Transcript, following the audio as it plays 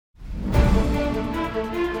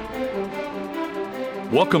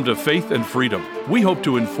Welcome to Faith and Freedom. We hope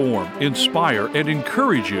to inform, inspire, and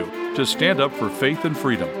encourage you to stand up for faith and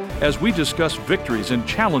freedom as we discuss victories and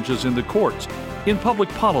challenges in the courts, in public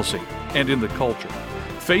policy, and in the culture.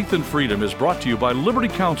 Faith and Freedom is brought to you by Liberty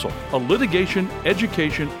Counsel, a litigation,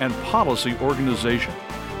 education, and policy organization.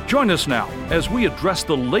 Join us now as we address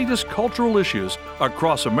the latest cultural issues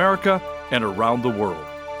across America and around the world.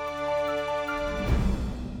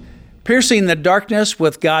 Piercing the darkness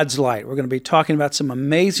with God's light. We're going to be talking about some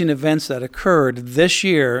amazing events that occurred this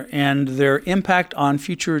year and their impact on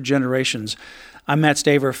future generations. I'm Matt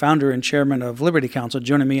Staver, founder and chairman of Liberty Counsel.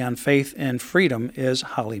 Joining me on Faith and Freedom is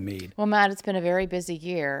Holly Mead. Well, Matt, it's been a very busy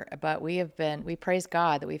year, but we praise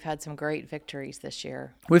God that we've had some great victories this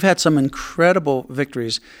year. We've had some incredible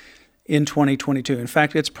victories in 2022. In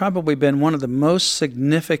fact, it's probably been one of the most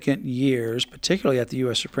significant years, particularly at the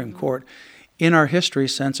U.S. Supreme Court, in our history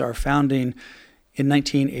since our founding in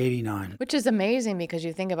 1989. Which is amazing because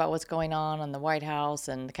you think about what's going on in the White House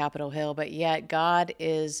and the Capitol Hill, but yet God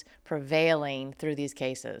is prevailing through these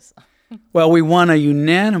cases. Well, we won a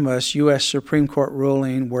unanimous U.S. Supreme Court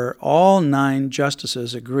ruling where all 9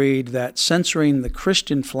 justices agreed that censoring the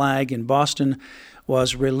Christian flag in Boston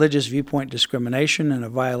was religious viewpoint discrimination and a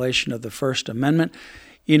violation of the First Amendment.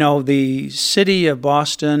 You know, the city of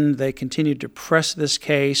Boston, they continued to press this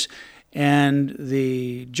case, and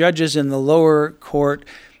the judges in the lower court,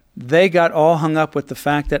 they got all hung up with the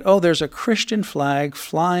fact that, there's a Christian flag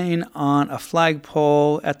flying on a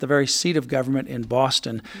flagpole at the very seat of government in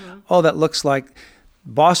Boston. Mm-hmm. That looks like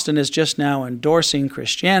Boston is just now endorsing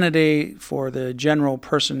Christianity for the general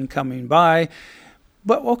person coming by.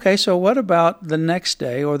 But okay, so what about the next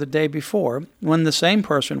day or the day before when the same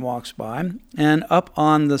person walks by and up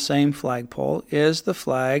on the same flagpole is the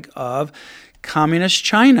flag of Communist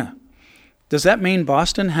China? Does that mean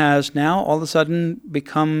Boston has now all of a sudden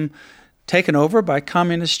become taken over by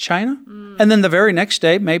Communist China? And then the very next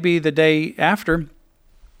day, maybe the day after,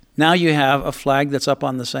 now you have a flag that's up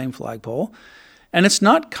on the same flagpole. And it's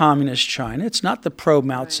not Communist China. It's not the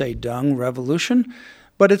pro-Mao Zedong revolution,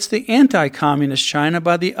 but it's the anti-Communist China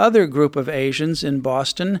by the other group of Asians in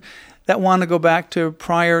Boston that want to go back to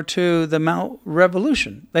prior to the Mao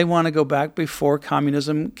Revolution. They want to go back before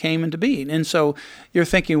communism came into being. And so you're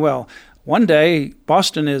thinking, well, one day,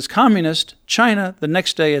 Boston is communist China. The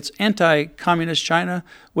next day, it's anti-communist China.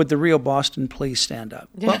 Would the real Boston please stand up?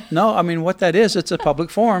 Well, no. I mean, what that is, it's a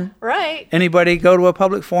public forum. Right. Anybody go to a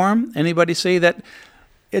public forum? Anybody see that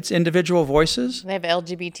it's individual voices? They have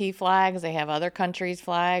LGBT flags. They have other countries'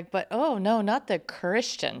 flag. But, no, not the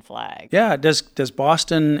Christian flag. Yeah. Does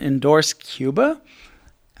Boston endorse Cuba?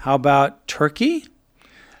 How about Turkey?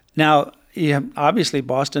 Now, obviously,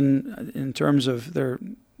 Boston, in terms of their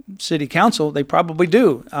city council, they probably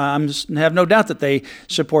do. I have no doubt that they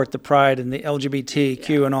support the pride and the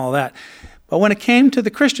LGBTQ and all that. But when it came to the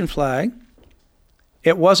Christian flag,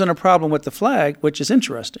 it wasn't a problem with the flag, which is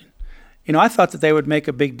interesting. You know, I thought that they would make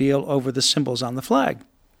a big deal over the symbols on the flag.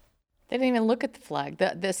 They didn't even look at the flag.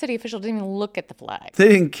 The city official didn't even look at the flag. They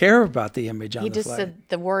didn't care about the image on the flag. He just said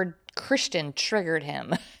the word Christian triggered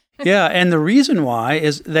him. Yeah, and the reason why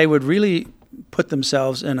is they would really put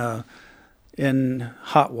themselves in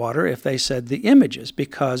hot water if they said the images,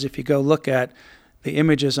 because if you go look at the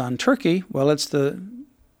images on Turkey, well, it's the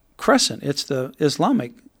crescent, it's the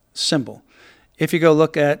Islamic symbol. If you go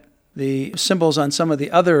look at the symbols on some of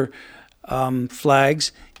the other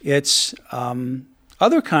flags, it's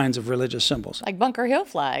other kinds of religious symbols. Like Bunker Hill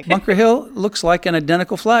flag. Bunker Hill looks like an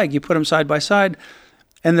identical flag. You put them side by side,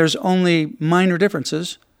 and there's only minor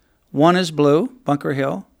differences. One is blue, Bunker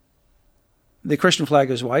Hill. The Christian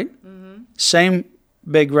flag is white. Same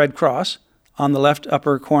big red cross on the left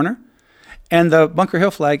upper corner. And the Bunker Hill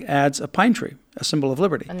flag adds a pine tree, a symbol of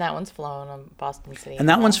liberty. And that one's flown on Boston City. And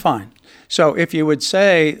that one's fine. So if you would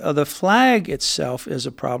say the flag itself is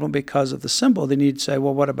a problem because of the symbol, then you'd say,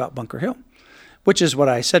 well, what about Bunker Hill? Which is what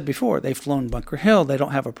I said before. They've flown Bunker Hill. They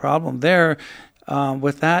don't have a problem there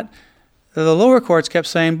with that. The lower courts kept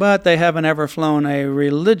saying, but they haven't ever flown a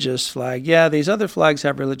religious flag. Yeah, these other flags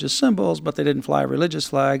have religious symbols, but they didn't fly a religious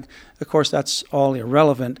flag. Of course, that's all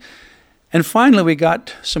irrelevant. And finally, we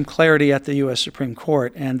got some clarity at the U.S. Supreme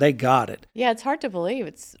Court, and they got it. Yeah, it's hard to believe.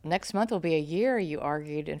 Next month will be a year you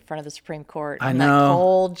argued in front of the Supreme Court I on know. That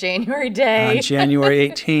cold January day. On January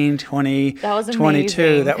 18, 2022. That was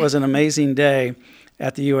amazing. That was an amazing day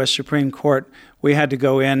at the U.S. Supreme Court. We had to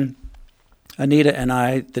go in, Anita and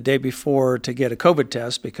I, the day before to get a COVID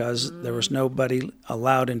test because there was nobody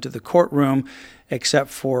allowed into the courtroom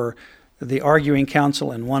except for the arguing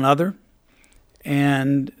counsel and one other,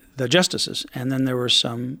 and the justices. And then there were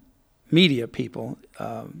some media people,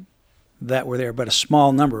 that were there, but a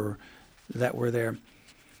small number that were there.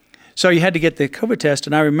 So you had to get the COVID test,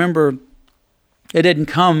 and I remember it didn't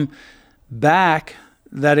come back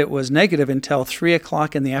that it was negative until 3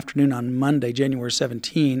 o'clock in the afternoon on Monday, January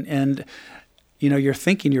 17. And, you're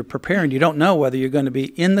thinking, you're preparing. You don't know whether you're going to be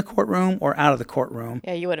in the courtroom or out of the courtroom.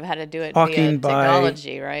 Yeah, you would have had to do it via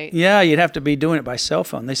technology, right? Yeah, you'd have to be doing it by cell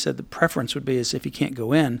phone. They said the preference would be is if you can't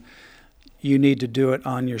go in, you need to do it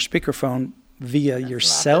on your speakerphone via your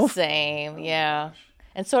cell phone. Same, yeah.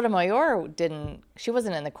 And Sotomayor she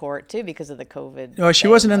wasn't in the court, too, because of the COVID. No, she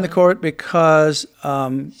wasn't in the court because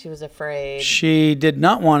she was afraid. She did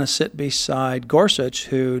not want to sit beside Gorsuch,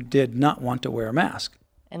 who did not want to wear a mask.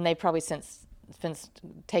 And they probably since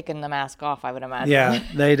taken the mask off, I would imagine. Yeah,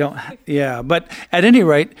 they don't. Yeah, but at any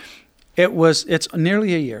rate, it's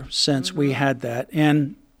nearly a year since we had that.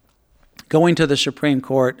 And going to the Supreme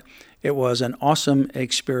Court, it was an awesome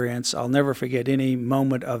experience. I'll never forget any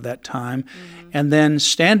moment of that time. And then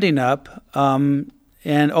standing up and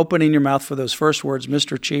opening your mouth for those first words,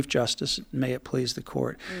 Mr. Chief Justice, may it please the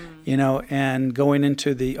court, and going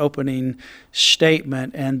into the opening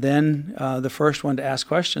statement. And then the first one to ask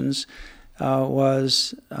questions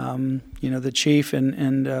was, the Chief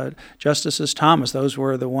and Justices Thomas. Those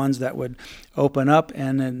were the ones that would open up,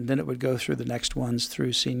 and then it would go through the next ones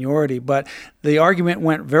through seniority. But the argument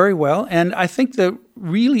went very well, and I think the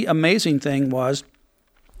really amazing thing was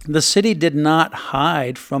the city did not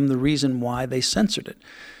hide from the reason why they censored it.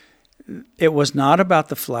 It was not about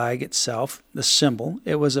the flag itself, the symbol.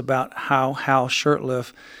 It was about how Hal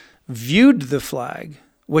Shurtleff viewed the flag,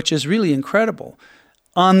 which is really incredible,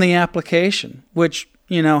 on the application, which,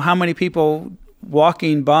 how many people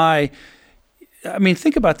walking by,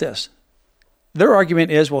 think about this. Their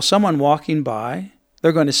argument is, well, someone walking by,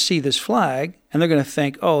 they're going to see this flag, and they're going to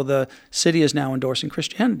think, oh, the city is now endorsing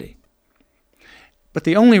Christianity. But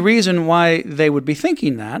the only reason why they would be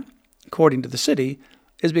thinking that, according to the city,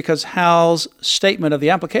 is because Hal's statement of the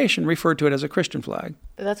application referred to it as a Christian flag.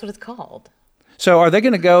 That's what it's called. So are they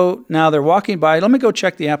going to go, now they're walking by, let me go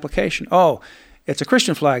check the application. Oh, it's a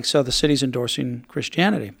Christian flag, so the city's endorsing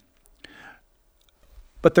Christianity.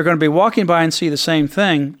 But they're going to be walking by and see the same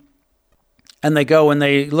thing, and they go and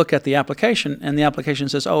they look at the application, and the application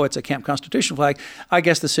says, oh, it's a Camp Constitution flag. I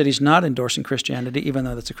guess the city's not endorsing Christianity, even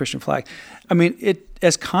though that's a Christian flag.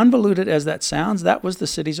 As convoluted as that sounds, that was the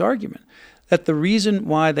city's argument, that the reason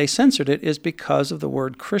why they censored it is because of the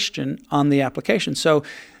word Christian on the application. So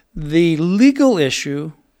the legal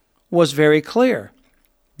issue was very clear.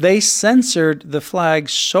 They censored the flag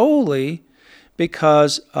solely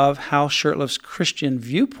because of Hal Shurtleff's Christian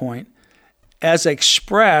viewpoint as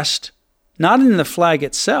expressed not in the flag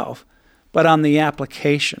itself, but on the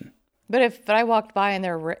application. But if I walked by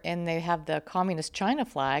and they have the communist China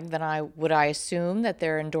flag, then would I assume that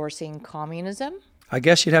they're endorsing communism? I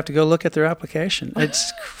guess you'd have to go look at their application.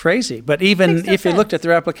 It's crazy. But even if you looked at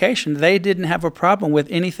their application, they didn't have a problem with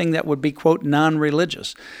anything that would be, quote,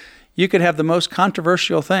 non-religious. You could have the most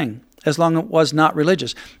controversial thing as long as it was not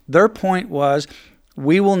religious. Their point was,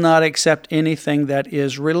 we will not accept anything that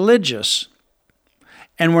is religious.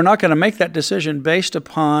 And we're not going to make that decision based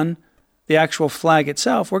upon the actual flag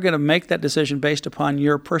itself. We're going to make that decision based upon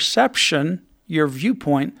your perception, your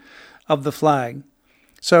viewpoint of the flag.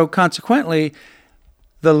 So consequently,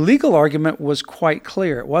 the legal argument was quite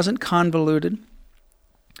clear. It wasn't convoluted.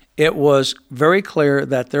 It was very clear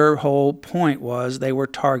that their whole point was they were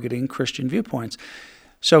targeting Christian viewpoints.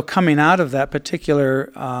 So coming out of that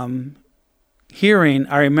particular hearing,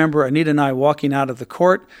 I remember Anita and I walking out of the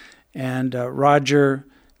court, and Roger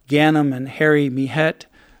Ganem and Harry Mihet,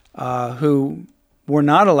 who were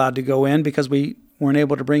not allowed to go in because we weren't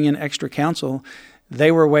able to bring in extra counsel,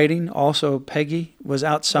 they were waiting. Also, Peggy was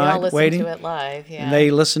outside waiting. They all listened to it live, yeah.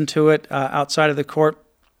 They listened to it outside of the court.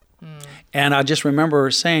 And I just remember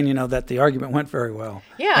saying, that the argument went very well.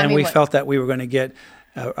 Yeah, and we felt that we were going to get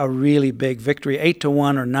a really big victory,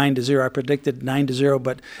 8-1 or 9-0. I predicted 9-0,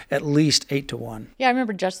 but at least 8-1. Yeah, I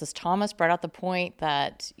remember Justice Thomas brought out the point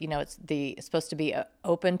that it's supposed to be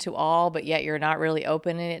open to all, but yet you're not really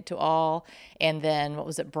opening it to all. And then what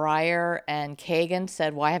was it? Breyer and Kagan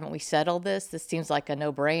said, "Why haven't we settled this? This seems like a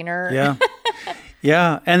no-brainer." Yeah.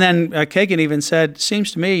 Yeah, and then Kagan even said,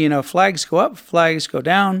 "Seems to me, flags go up, flags go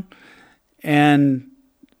down,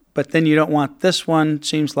 but then you don't want this one.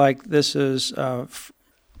 Seems like this is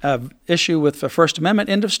an issue with the First Amendment.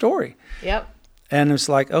 End of story." Yep. And it's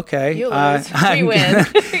like, okay, you lose, we win.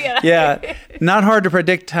 Yeah, not hard to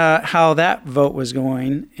predict how that vote was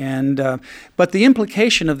going. And but the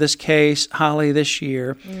implication of this case, Holly, this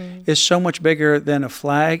year is so much bigger than a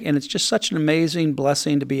flag, and it's just such an amazing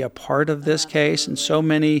blessing to be a part of this case, and so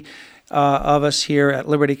many of us here at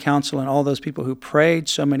Liberty Counsel and all those people who prayed,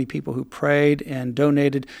 so many people who prayed and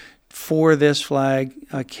donated for this flag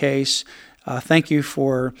case. Thank you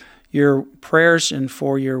for your prayers and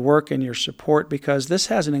for your work and your support, because this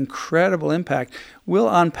has an incredible impact. We'll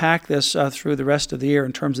unpack this through the rest of the year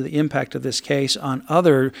in terms of the impact of this case on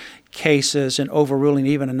other cases and overruling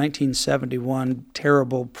even a 1971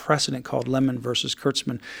 terrible precedent called Lemon versus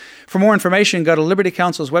Kurtzman. For more information, go to Liberty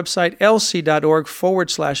Counsel's website,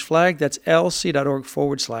 lc.org/flag. That's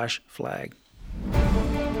lc.org/flag.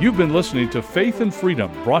 You've been listening to Faith and Freedom,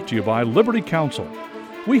 brought to you by Liberty Counsel.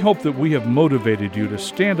 We hope that we have motivated you to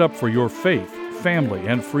stand up for your faith, family,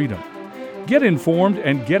 and freedom. Get informed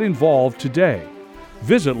and get involved today.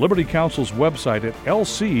 Visit Liberty Counsel's website at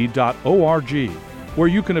lc.org, where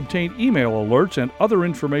you can obtain email alerts and other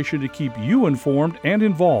information to keep you informed and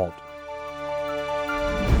involved.